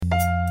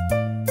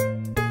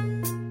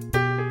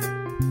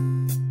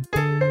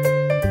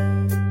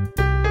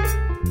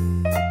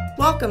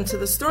Welcome to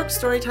the Stork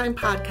Storytime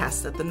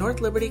podcast at the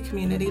North Liberty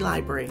Community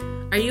Library.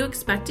 Are you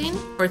expecting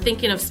or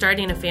thinking of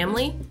starting a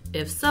family?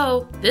 If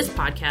so, this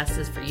podcast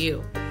is for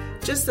you.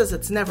 Just as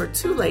it's never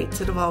too late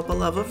to develop a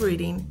love of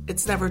reading,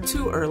 it's never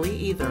too early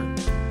either.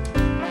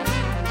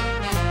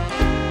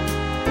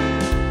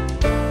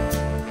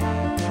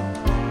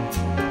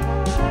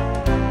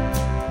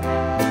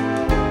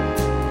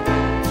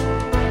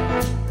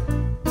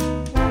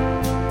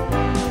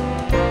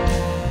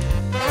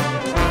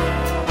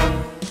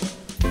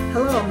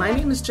 My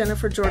name is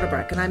Jennifer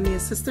Jordebreck, and I'm the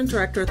Assistant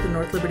Director at the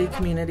North Liberty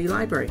Community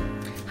Library.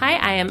 Hi,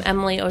 I am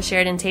Emily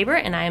O'Sheridan Tabor,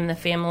 and I am the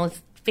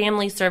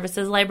Family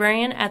Services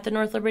Librarian at the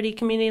North Liberty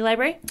Community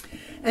Library.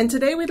 And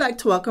today we'd like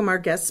to welcome our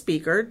guest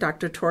speaker,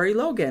 Dr. Tori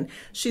Logan.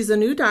 She's a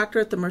new doctor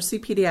at the Mercy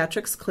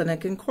Pediatrics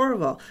Clinic in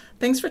Coralville.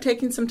 Thanks for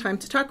taking some time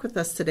to talk with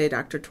us today,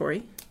 Dr.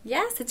 Tori.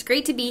 Yes, it's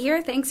great to be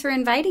here. Thanks for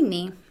inviting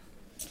me.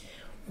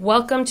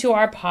 Welcome to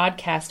our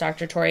podcast,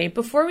 Dr. Tori.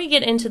 Before we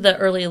get into the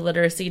early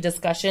literacy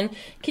discussion,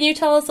 can you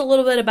tell us a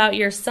little bit about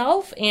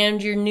yourself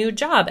and your new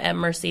job at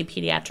Mercy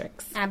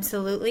Pediatrics?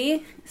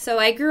 Absolutely. So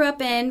I grew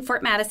up in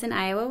Fort Madison,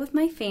 Iowa with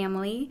my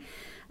family.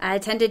 I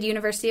attended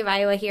University of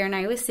Iowa here in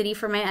Iowa City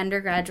for my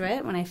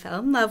undergraduate when I fell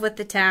in love with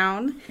the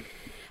town.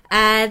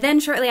 Then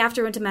shortly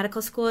after, went to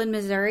medical school in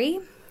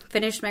Missouri,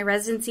 finished my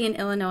residency in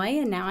Illinois,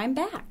 and now I'm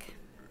back.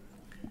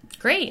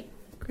 Great.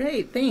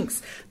 Great,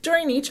 thanks.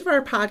 During each of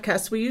our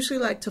podcasts, we usually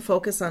like to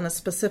focus on a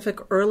specific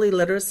early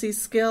literacy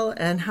skill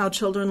and how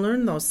children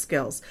learn those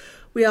skills.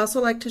 We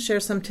also like to share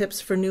some tips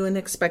for new and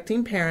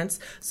expecting parents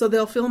so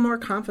they'll feel more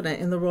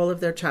confident in the role of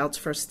their child's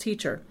first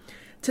teacher.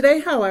 Today,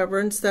 however,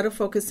 instead of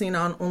focusing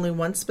on only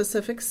one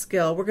specific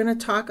skill, we're going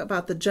to talk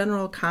about the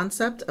general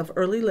concept of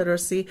early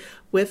literacy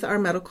with our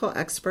medical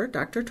expert,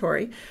 Dr.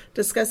 Tori,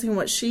 discussing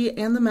what she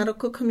and the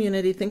medical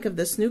community think of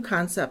this new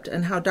concept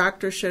and how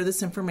doctors share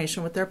this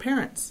information with their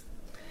parents.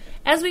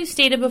 As we've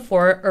stated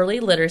before,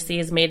 early literacy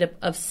is made up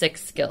of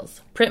 6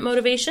 skills. Print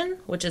motivation,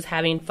 which is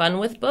having fun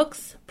with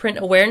books. Print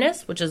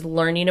awareness, which is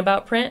learning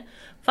about print.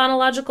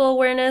 Phonological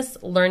awareness,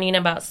 learning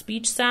about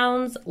speech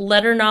sounds.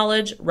 Letter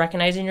knowledge,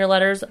 recognizing your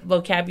letters.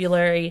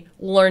 Vocabulary,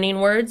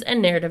 learning words.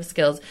 And narrative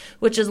skills,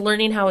 which is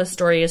learning how a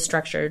story is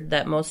structured,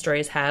 that most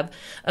stories have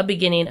a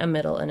beginning, a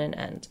middle, and an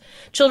end.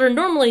 Children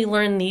normally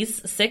learn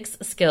these 6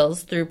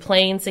 skills through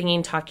playing,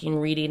 singing, talking,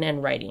 reading,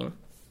 and writing.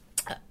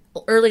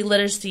 Early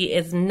literacy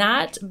is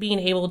not being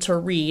able to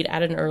read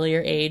at an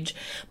earlier age,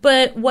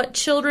 but what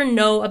children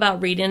know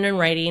about reading and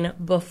writing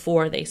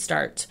before they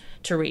start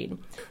to read.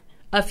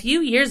 A few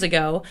years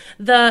ago,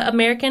 the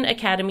American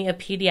Academy of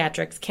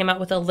Pediatrics came out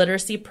with a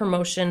literacy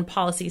promotion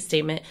policy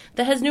statement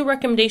that has new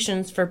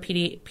recommendations for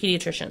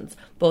pediatricians,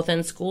 both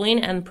in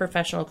schooling and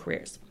professional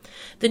careers.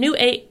 The new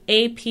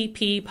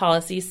APP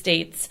policy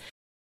states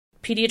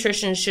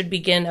pediatricians should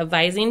begin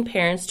advising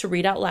parents to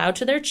read out loud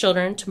to their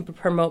children to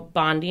promote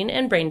bonding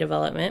and brain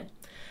development,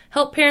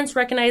 help parents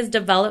recognize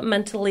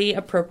developmentally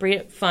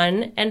appropriate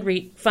fun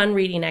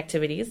reading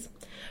activities,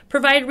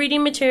 provide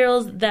reading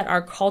materials that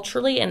are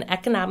culturally and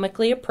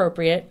economically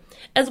appropriate,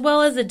 as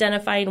well as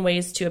identifying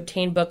ways to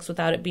obtain books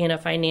without it being a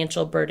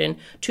financial burden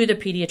to the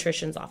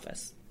pediatrician's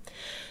office.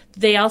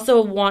 They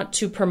also want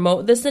to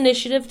promote this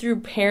initiative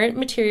through parent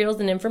materials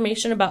and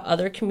information about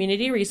other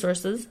community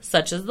resources,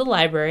 such as the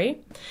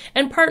library,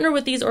 and partner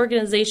with these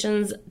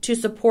organizations to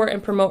support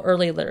and promote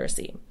early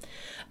literacy.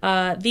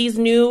 These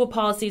new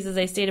policies, as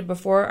I stated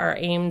before, are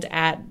aimed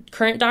at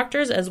current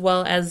doctors as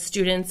well as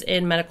students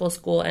in medical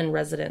school and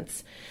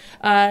residents.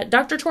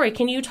 Dr. Tori,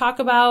 can you talk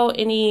about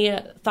any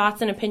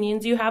thoughts and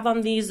opinions you have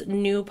on these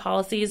new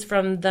policies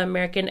from the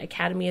American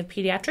Academy of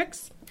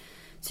Pediatrics?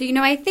 So,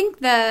 I think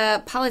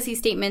the policy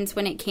statements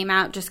when it came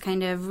out just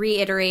kind of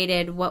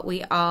reiterated what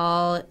we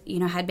all,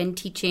 had been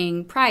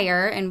teaching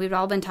prior, and we've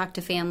all been talked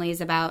to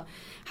families about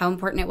how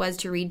important it was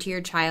to read to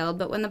your child.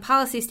 But when the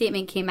policy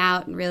statement came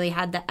out and really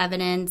had the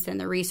evidence and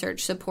the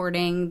research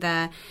supporting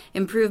the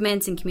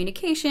improvements in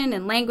communication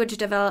and language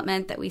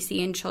development that we see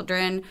in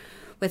children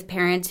with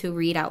parents who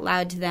read out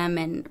loud to them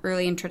and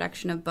early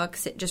introduction of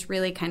books, it just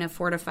really kind of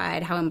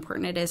fortified how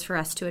important it is for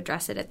us to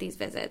address it at these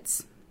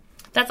visits.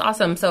 That's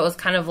awesome. So it was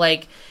kind of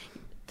like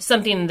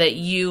something that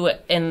you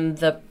in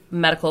the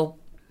medical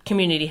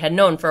community had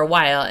known for a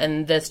while,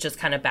 and this just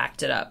kind of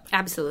backed it up.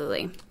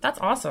 Absolutely. That's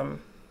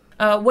awesome.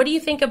 What do you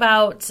think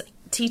about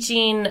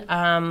teaching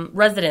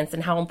residents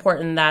and how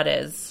important that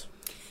is,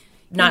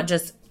 not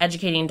just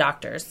educating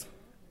doctors?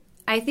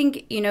 I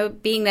think,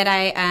 being that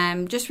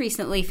I just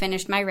recently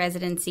finished my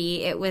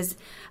residency, it was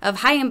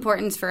of high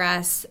importance for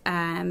us,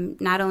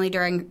 not only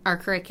during our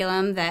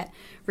curriculum that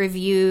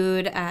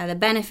reviewed the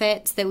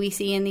benefits that we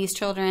see in these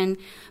children,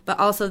 but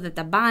also that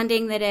the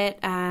bonding that it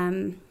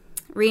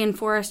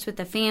reinforced with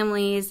the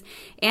families.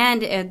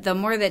 And the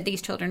more that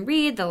these children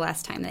read, the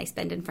less time they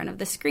spend in front of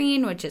the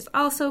screen, which is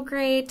also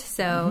great.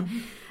 So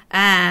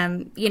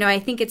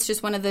I think it's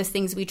just one of those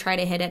things we try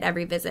to hit at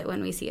every visit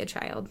when we see a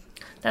child.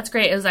 That's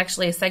great. It was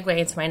actually a segue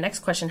into my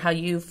next question, how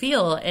you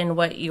feel and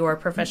what your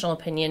professional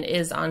opinion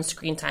is on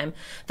screen time.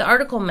 The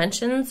article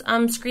mentions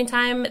screen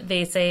time.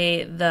 They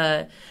say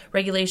the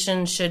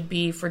regulation should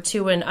be for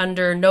 2 and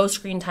under, no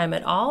screen time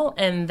at all.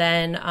 And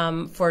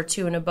then for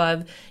 2 and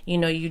above,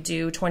 you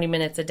do 20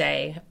 minutes a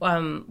day.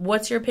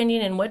 What's your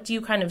opinion, and what do you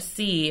kind of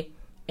see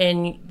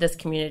in this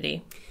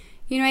community?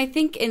 I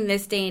think in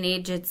this day and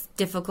age, it's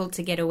difficult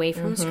to get away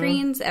from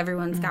screens.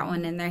 Everyone's got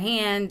one in their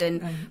hand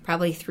and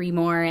probably 3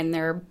 more in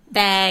their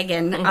bag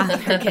and on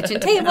their kitchen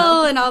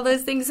table and all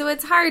those things. So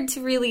it's hard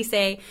to really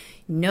say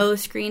no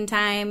screen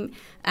time.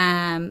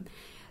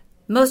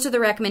 Most of the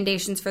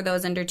recommendations for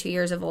those under 2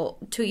 years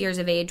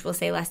of age will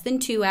say less than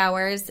 2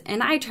 hours.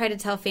 And I try to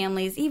tell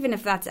families, even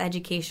if that's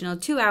educational,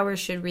 2 hours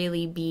should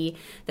really be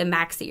the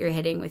max that you're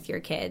hitting with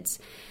your kids.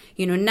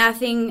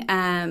 Nothing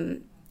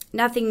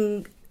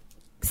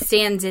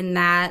stands in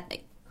that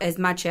as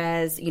much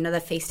as, the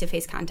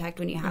face-to-face contact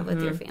when you have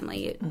with your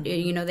family.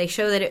 They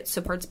show that it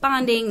supports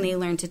bonding. They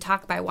learn to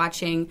talk by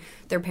watching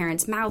their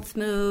parents' mouths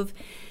move.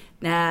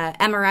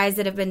 MRIs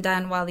that have been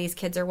done while these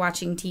kids are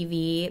watching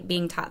TV,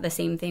 being taught the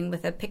same thing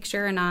with a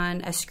picture and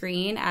on a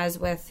screen as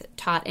with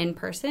taught in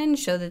person,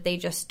 show that they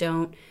just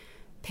don't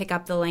pick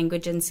up the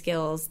language and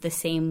skills the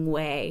same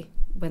way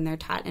when they're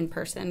taught in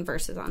person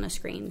versus on a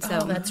screen. So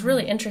that's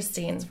really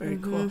interesting. That's very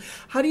cool.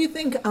 How do you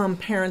think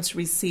parents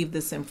receive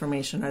this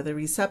information? Are they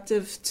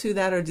receptive to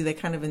that, or do they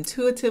kind of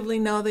intuitively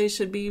know they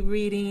should be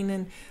reading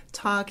and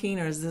talking,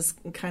 or is this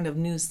kind of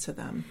news to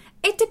them?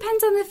 It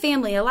depends on the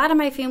family. A lot of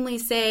my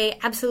families say,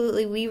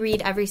 absolutely, we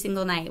read every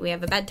single night. We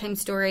have a bedtime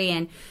story,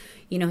 and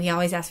he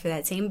always asks for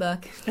that same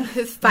book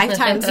 5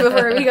 times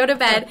before we go to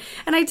bed.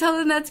 And I tell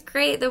them that's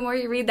great. The more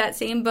you read that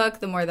same book,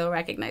 the more they'll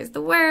recognize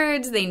the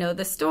words. They know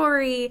the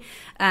story.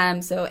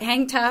 So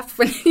hang tough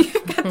when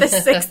you've got the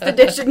 6th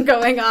edition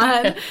going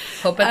on.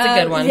 Hope it's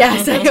a good one.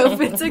 Yes, I hope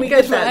it's a we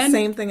good do that one.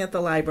 Same thing at the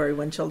library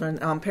when children,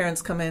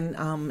 parents come in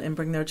and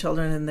bring their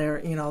children, and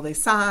they're, they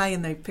sigh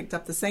and they picked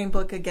up the same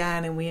book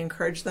again, and we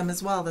encourage them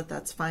as well that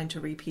that's fine to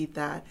repeat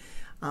that.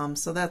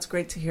 So that's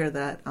great to hear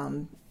that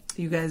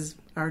you guys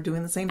are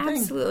doing the same thing.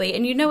 Absolutely.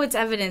 And it's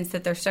evidence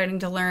that they're starting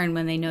to learn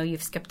when they know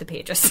you've skipped the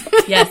pages.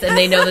 Yes, and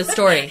they know the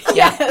story.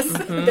 Yes.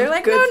 They're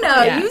like,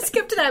 you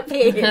skipped that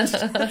page.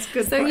 That's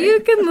good. So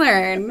you can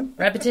learn.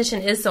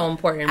 Repetition is so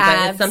important,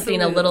 but it's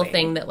something, a little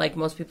thing that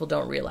most people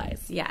don't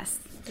realize. Yes.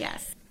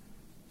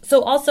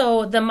 So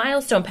also the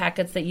milestone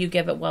packets that you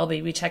give at Well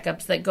Baby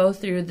Checkups that go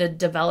through the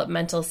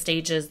developmental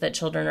stages that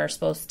children are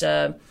supposed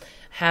to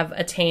have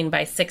attained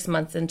by 6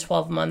 months and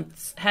 12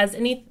 months. Has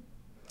anything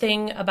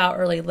about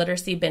early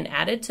literacy been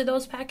added to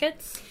those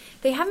packets?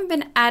 They haven't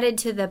been added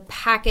to the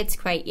packets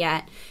quite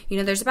yet.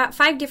 There's about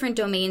 5 different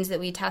domains that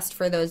we test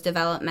for those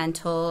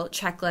developmental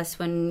checklists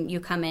when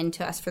you come in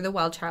to us for the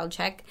Well Child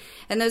Check.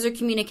 And those are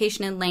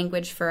communication and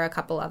language for a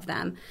couple of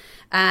them.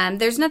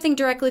 There's nothing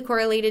directly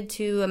correlated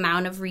to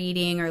amount of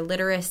reading or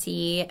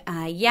literacy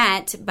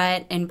yet,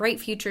 but in Bright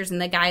Futures and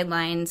the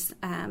guidelines,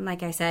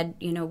 like I said,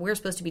 we're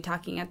supposed to be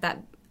talking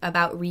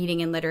about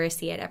reading and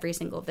literacy at every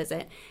single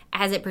visit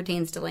as it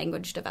pertains to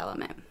language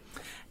development.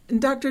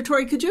 Dr.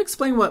 Tori, could you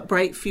explain what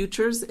Bright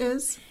Futures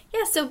is?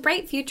 Yeah, so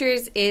Bright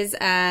Futures is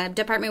a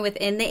department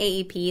within the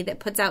AEP that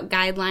puts out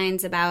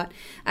guidelines about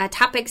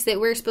topics that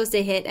we're supposed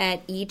to hit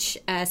at each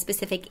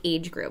specific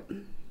age group.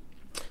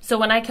 So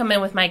when I come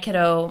in with my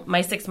kiddo,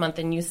 my 6-month,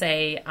 and you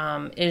say,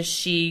 is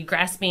she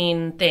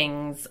grasping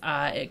things?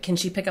 Can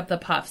she pick up the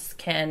puffs?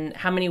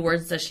 How many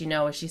words does she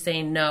know? Is she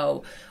saying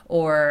no?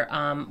 Or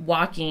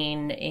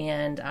walking,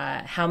 and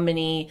how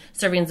many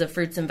servings of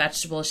fruits and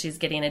vegetables she's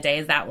getting a day?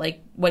 Is that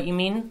what you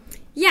mean?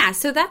 Yeah,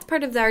 so that's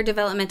part of our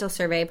developmental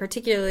survey,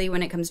 particularly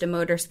when it comes to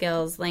motor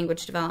skills,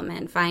 language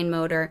development, fine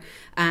motor.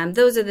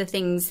 Those are the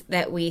things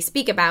that we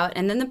speak about.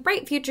 And then the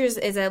Bright Futures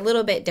is a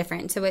little bit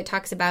different. So it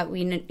talks about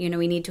we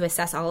need to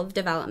assess all of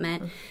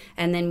development,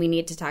 and then we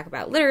need to talk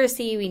about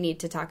literacy. We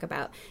need to talk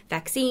about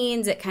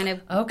vaccines. It kind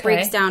of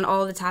breaks down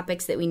all the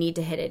topics that we need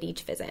to hit at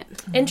each visit.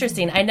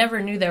 Interesting. I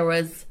never knew there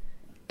was.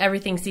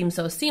 Everything seems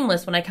so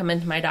seamless when I come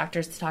into my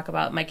doctors to talk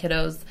about my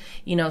kiddos,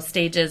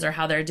 stages or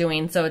how they're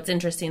doing. So it's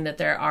interesting that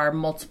there are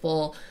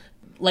multiple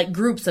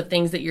groups of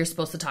things that you're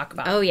supposed to talk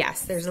about. Oh,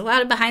 yes. There's a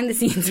lot of behind the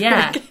scenes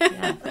work.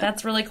 Yeah,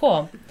 that's really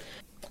cool.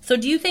 So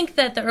do you think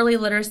that the early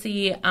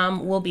literacy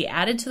will be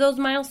added to those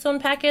milestone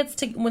packets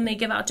when they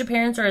give out to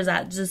parents, or is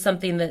that just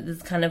something that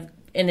is kind of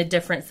in a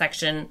different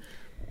section?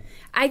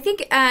 I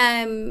think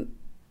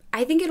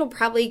it'll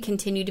probably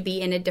continue to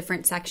be in a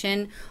different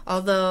section,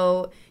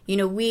 although,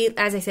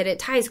 as I said, it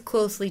ties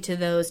closely to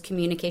those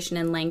communication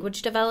and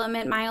language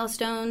development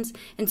milestones.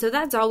 And so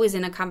that's always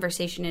in a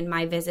conversation in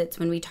my visits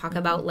when we talk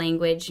about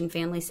language, and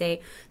families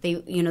say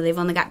they've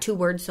only got 2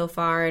 words so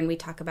far. And we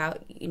talk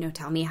about,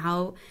 tell me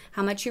how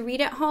much you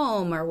read at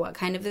home, or what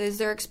kind of is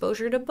their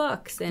exposure to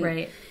books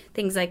and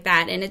things like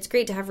that. And it's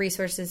great to have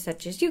resources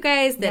such as you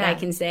guys that I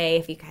can say,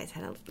 if you guys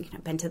had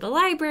been to the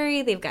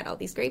library, they've got all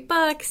these great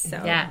books.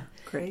 So yeah.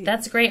 Great.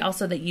 That's great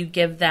also that you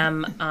give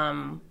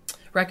them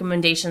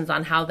recommendations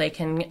on how they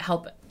can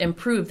help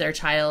improve their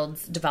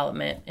child's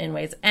development in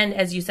ways. And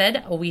as you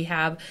said, we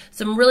have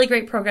some really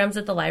great programs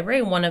at the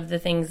library. One of the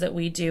things that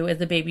we do is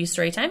the baby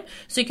story time.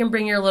 So you can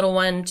bring your little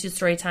one to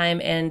story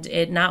time, and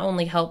it not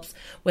only helps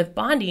with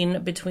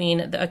bonding between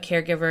a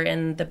caregiver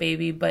and the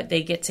baby, but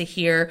they get to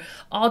hear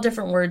all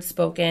different words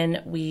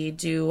spoken. We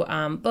do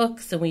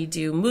books, and we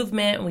do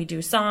movement, and we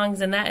do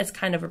songs, and that is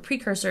kind of a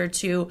precursor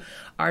to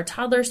our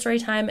toddler story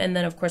time, and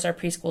then of course our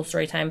preschool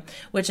story time,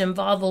 which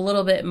involve a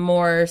little bit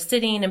more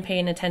sitting and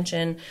paying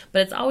attention.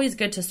 But it's always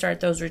good to start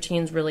those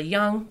routines really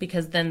young,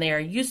 because then they are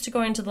used to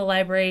going to the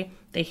library.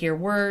 They hear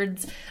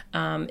words.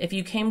 If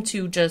you came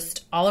to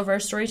just all of our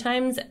story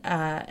times,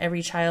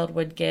 every child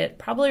would get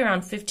probably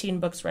around 15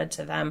 books read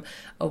to them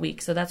a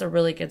week. So that's a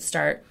really good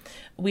start.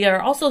 We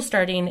are also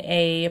starting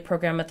a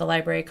program at the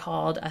library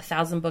called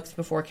 1,000 Books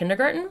Before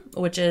Kindergarten,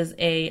 which is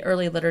a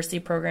early literacy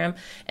program.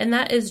 And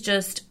that is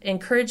just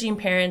encouraging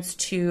parents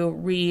to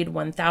read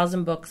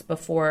 1,000 books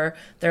before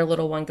their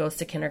little one goes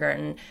to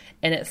kindergarten.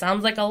 And it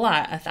sounds like a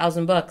lot,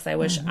 1,000 books. I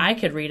wish I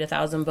could read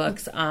 1,000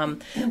 books.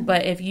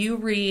 But if you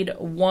read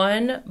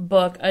one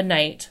book a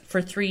night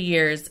for 3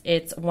 years,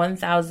 it's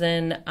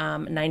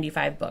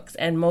 1,095 books.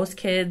 And most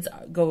kids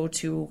go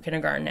to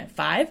kindergarten at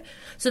 5.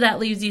 So that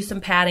leaves you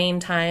some padding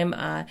time.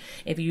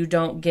 If you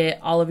don't get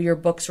all of your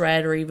books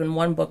read, or even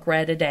one book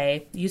read a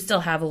day, you still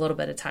have a little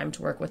bit of time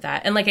to work with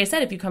that. And like I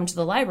said, if you come to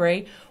the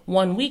library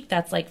 1 week,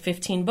 that's like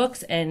 15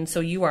 books. And so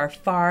you are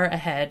far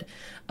ahead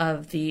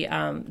of the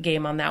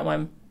game on that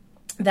one.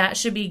 That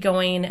should be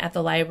going at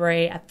the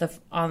library at the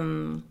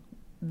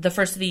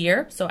first of the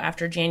year. So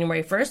after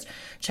January 1st,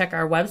 check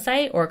our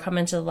website or come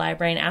into the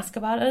library and ask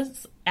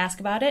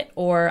about it,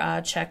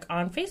 or check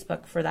on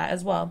Facebook for that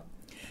as well.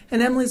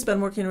 And Emily's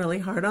been working really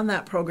hard on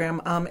that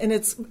program, and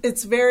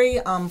it's very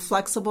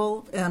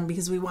flexible,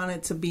 because we want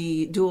it to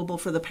be doable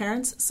for the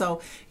parents.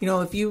 So,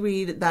 if you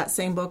read that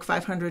same book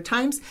 500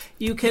 times,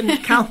 you can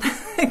count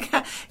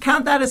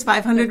that as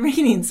 500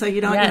 readings. So you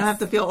don't have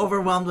to feel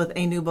overwhelmed with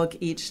a new book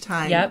each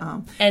time. Yep.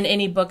 And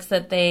any books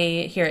that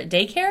they hear at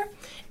daycare,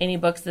 any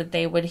books that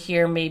they would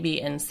hear maybe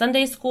in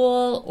Sunday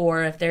school,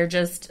 or if they're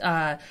just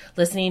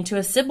listening to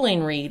a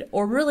sibling read,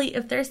 or really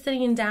if they're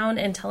sitting down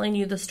and telling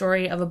you the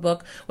story of a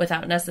book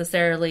without necessarily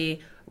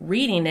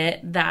reading it,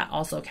 that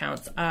also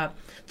counts.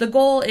 The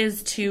goal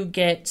is to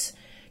get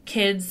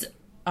kids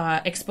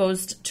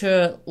exposed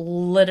to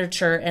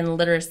literature and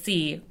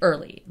literacy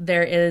early.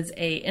 There is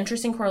a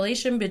interesting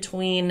correlation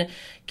between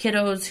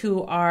kiddos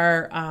who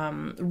are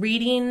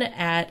reading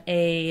at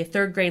a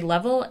 3rd grade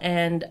level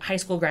and high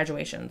school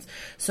graduations.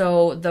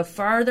 So the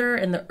farther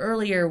and the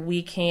earlier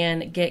we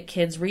can get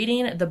kids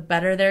reading, the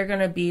better they're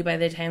going to be by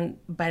the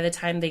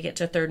time they get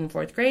to 3rd and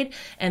 4th grade,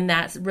 and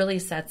that really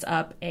sets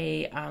up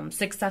a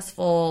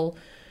successful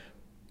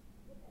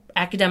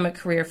academic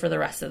career for the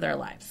rest of their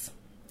lives.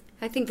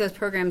 I think those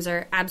programs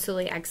are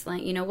absolutely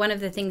excellent. One of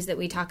the things that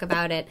we talk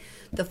about at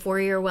the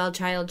 4-year well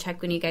child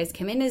check when you guys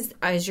come in is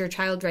your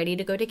child ready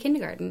to go to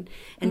kindergarten?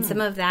 And some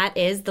of that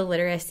is the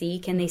literacy.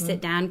 Can they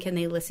sit down? Can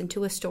they listen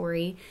to a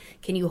story?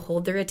 Can you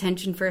hold their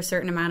attention for a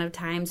certain amount of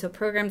time? So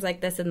programs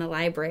like this in the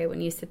library,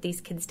 when you sit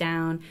these kids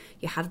down,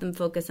 you have them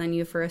focus on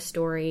you for a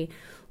story,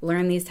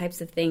 learn these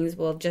types of things,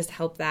 will just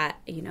help that,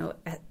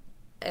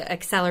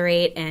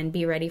 accelerate and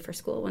be ready for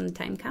school when the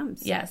time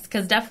comes. Yes,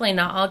 because definitely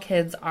not all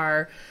kids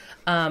are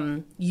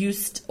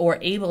used or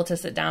able to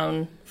sit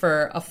down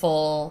for a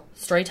full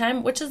story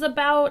time, which is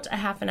about a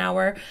half an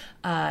hour.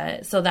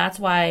 So that's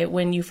why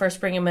when you first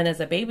bring them in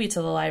as a baby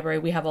to the library,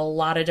 we have a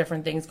lot of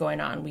different things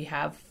going on. We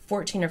have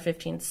 14 or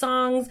 15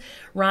 songs,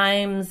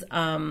 rhymes,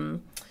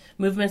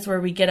 movements where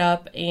we get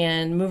up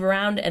and move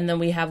around, and then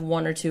we have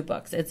 1 or 2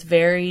 books. It's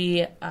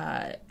very,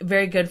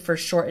 very good for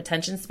short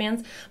attention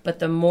spans, but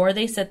the more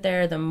they sit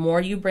there, the more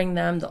you bring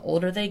them, the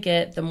older they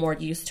get, the more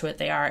used to it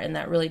they are, and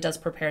that really does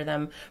prepare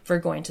them for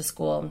going to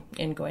school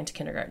and going to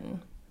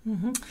kindergarten.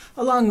 Mm-hmm.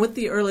 Along with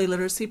the early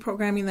literacy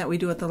programming that we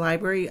do at the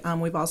library,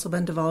 we've also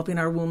been developing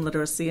our womb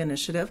literacy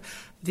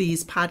initiative.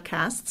 These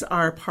podcasts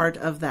are part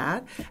of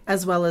that,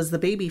 as well as the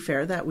baby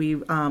fair that we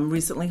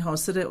recently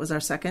hosted. It was our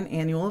 2nd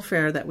annual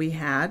fair that we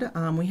had.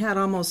 We had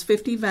almost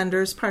 50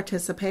 vendors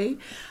participate.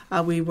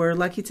 We were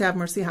lucky to have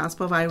Mercy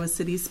Hospital of Iowa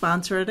City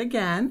sponsor it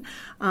again.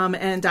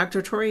 And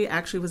Dr. Torrey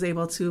actually was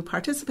able to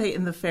participate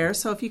in the fair.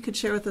 So if you could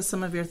share with us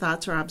some of your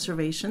thoughts or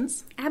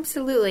observations.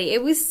 Absolutely.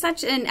 It was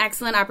such an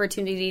excellent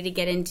opportunity to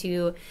get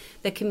into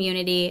the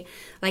community.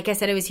 Like I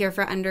said, I was here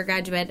for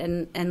undergraduate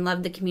and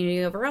loved the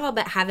community overall,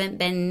 but haven't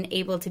been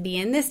able to be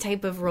in this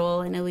type of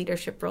role, in a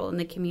leadership role in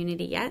the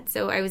community yet.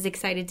 So I was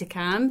excited to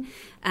come.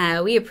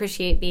 We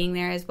appreciate being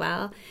there as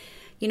well.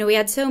 We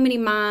had so many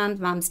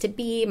moms to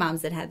be,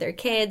 moms that had their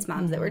kids,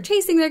 moms that were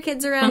chasing their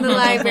kids around the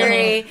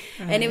library.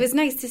 Right. And it was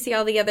nice to see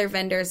all the other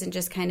vendors and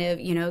just kind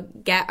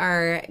of, get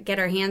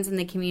our hands in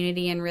the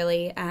community and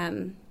really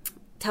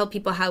tell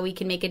people how we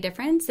can make a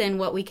difference and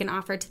what we can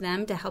offer to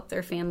them to help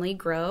their family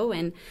grow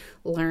and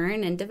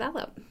learn and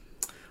develop.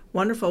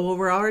 Wonderful. Well,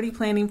 we're already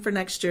planning for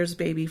next year's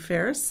baby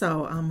fair,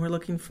 so we're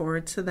looking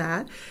forward to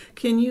that.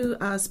 Can you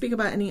speak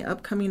about any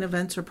upcoming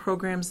events or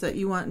programs that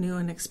you want new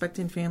and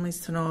expecting families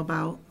to know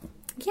about?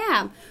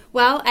 Yeah.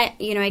 Well,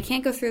 I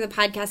can't go through the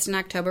podcast in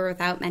October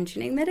without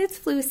mentioning that it's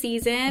flu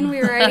season.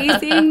 We're already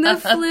seeing the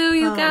flu,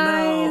 you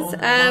guys.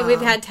 No.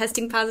 We've had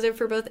testing positive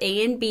for both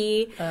A and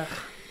B.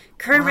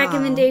 Current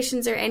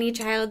recommendations are any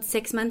child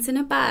 6 months and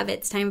above.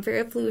 It's time for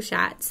a flu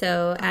shot.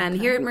 So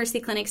here at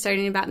Mercy Clinic,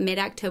 starting about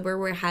mid-October,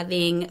 we're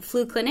having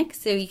flu clinics.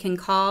 So you can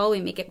call.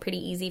 We make it pretty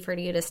easy for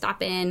you to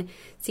stop in,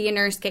 see a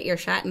nurse, get your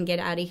shot, and get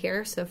out of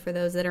here. So for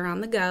those that are on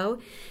the go.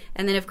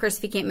 And then, of course,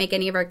 if you can't make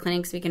any of our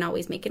clinics, we can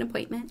always make an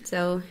appointment.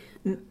 So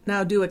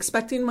now, do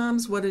expecting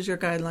moms, what is your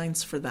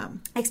guidelines for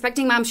them?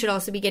 Expecting moms should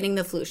also be getting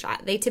the flu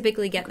shot. They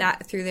typically get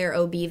that through their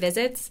OB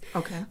visits.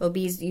 Okay.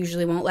 OBs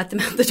usually won't let them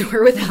out the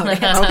door without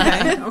it.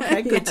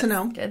 Okay, good to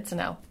know. Good to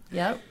know.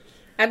 Yep.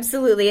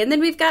 Absolutely. And then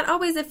we've got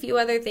always a few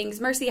other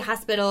things. Mercy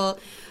Hospital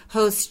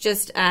hosts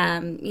just,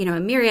 a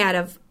myriad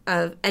of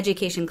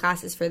education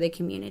classes for the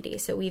community.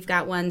 So we've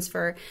got ones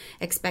for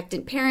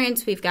expectant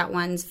parents. We've got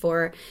ones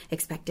for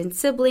expectant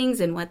siblings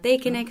and what they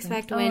can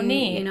expect when,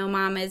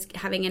 mom is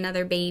having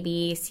another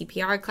baby,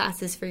 CPR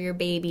classes for your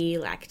baby,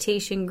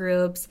 lactation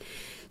groups.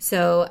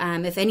 So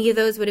if any of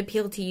those would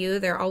appeal to you,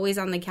 they're always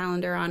on the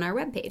calendar on our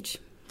webpage.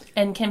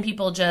 And can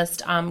people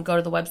just go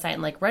to the website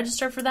and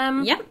register for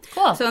them? Yep.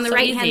 Cool. So on the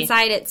right-hand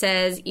side, it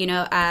says,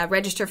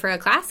 register for a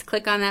class.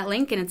 Click on that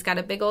link, and it's got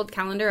a big old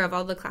calendar of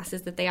all the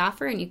classes that they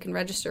offer, and you can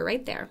register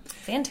right there.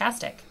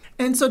 Fantastic.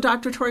 And so,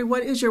 Dr. Tori,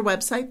 what is your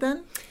website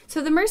then?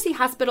 So the Mercy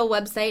Hospital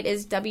website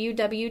is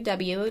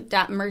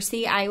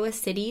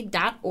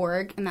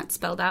www.mercyiowacity.org, and that's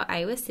spelled out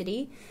Iowa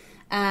City.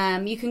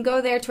 You can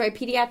go there to our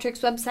pediatrics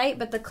website,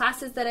 but the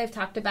classes that I've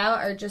talked about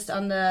are just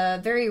on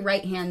the very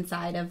right-hand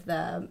side of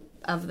the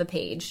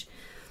page.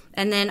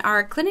 And then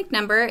our clinic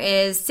number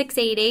is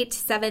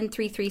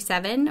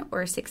 688-7337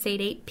 or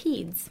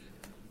 688-PEDS.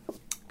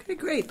 Okay,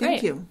 great.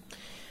 Thank you.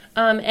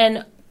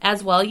 And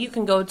as well, you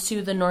can go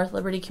to the North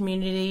Liberty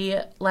Community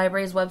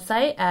Library's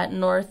website at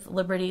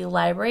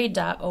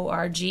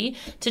northlibertylibrary.org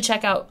to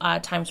check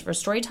out times for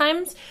story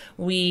times.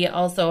 We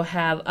also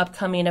have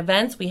upcoming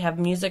events. We have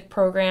music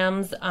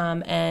programs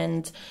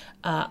and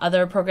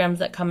other programs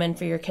that come in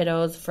for your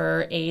kiddos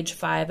for age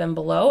 5 and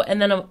below.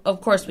 And then, of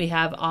course, we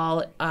have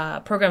all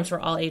programs for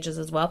all ages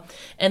as well.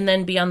 And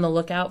then be on the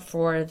lookout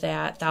for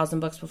that 1,000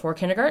 Books Before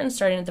Kindergarten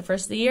starting at the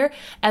first of the year,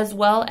 as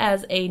well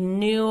as a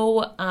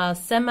new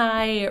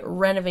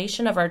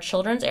semi-renovation of our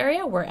children's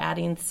area. We're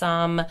adding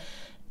some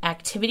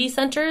activity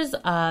centers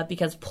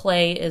because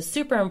play is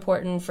super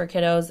important for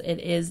kiddos.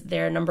 It is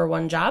their number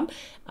one job.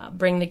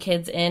 Bring the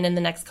kids in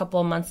the next couple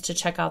of months to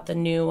check out the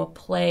new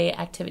play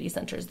activity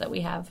centers that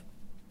we have.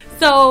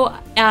 So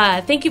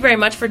thank you very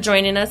much for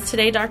joining us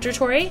today, Dr.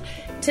 Tori.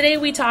 Today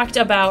we talked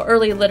about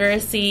early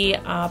literacy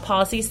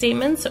policy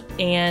statements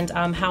and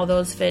how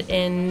those fit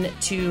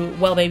into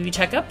well baby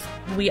checkups.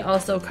 We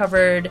also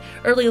covered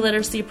early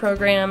literacy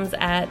programs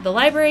at the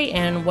library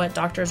and what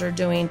doctors are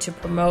doing to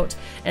promote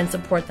and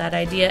support that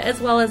idea,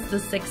 as well as the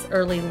 6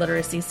 early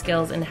literacy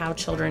skills and how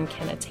children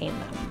can attain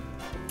them.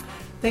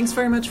 Thanks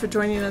very much for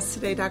joining us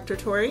today, Dr.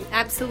 Tori.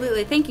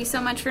 Absolutely. Thank you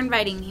so much for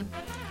inviting me.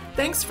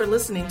 Thanks for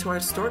listening to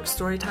our Stork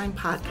Storytime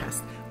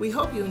podcast. We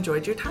hope you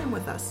enjoyed your time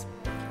with us.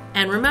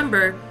 And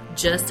remember,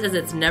 just as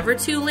it's never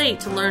too late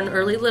to learn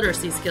early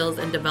literacy skills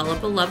and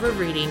develop a love of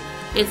reading,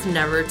 it's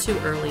never too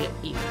early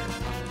either.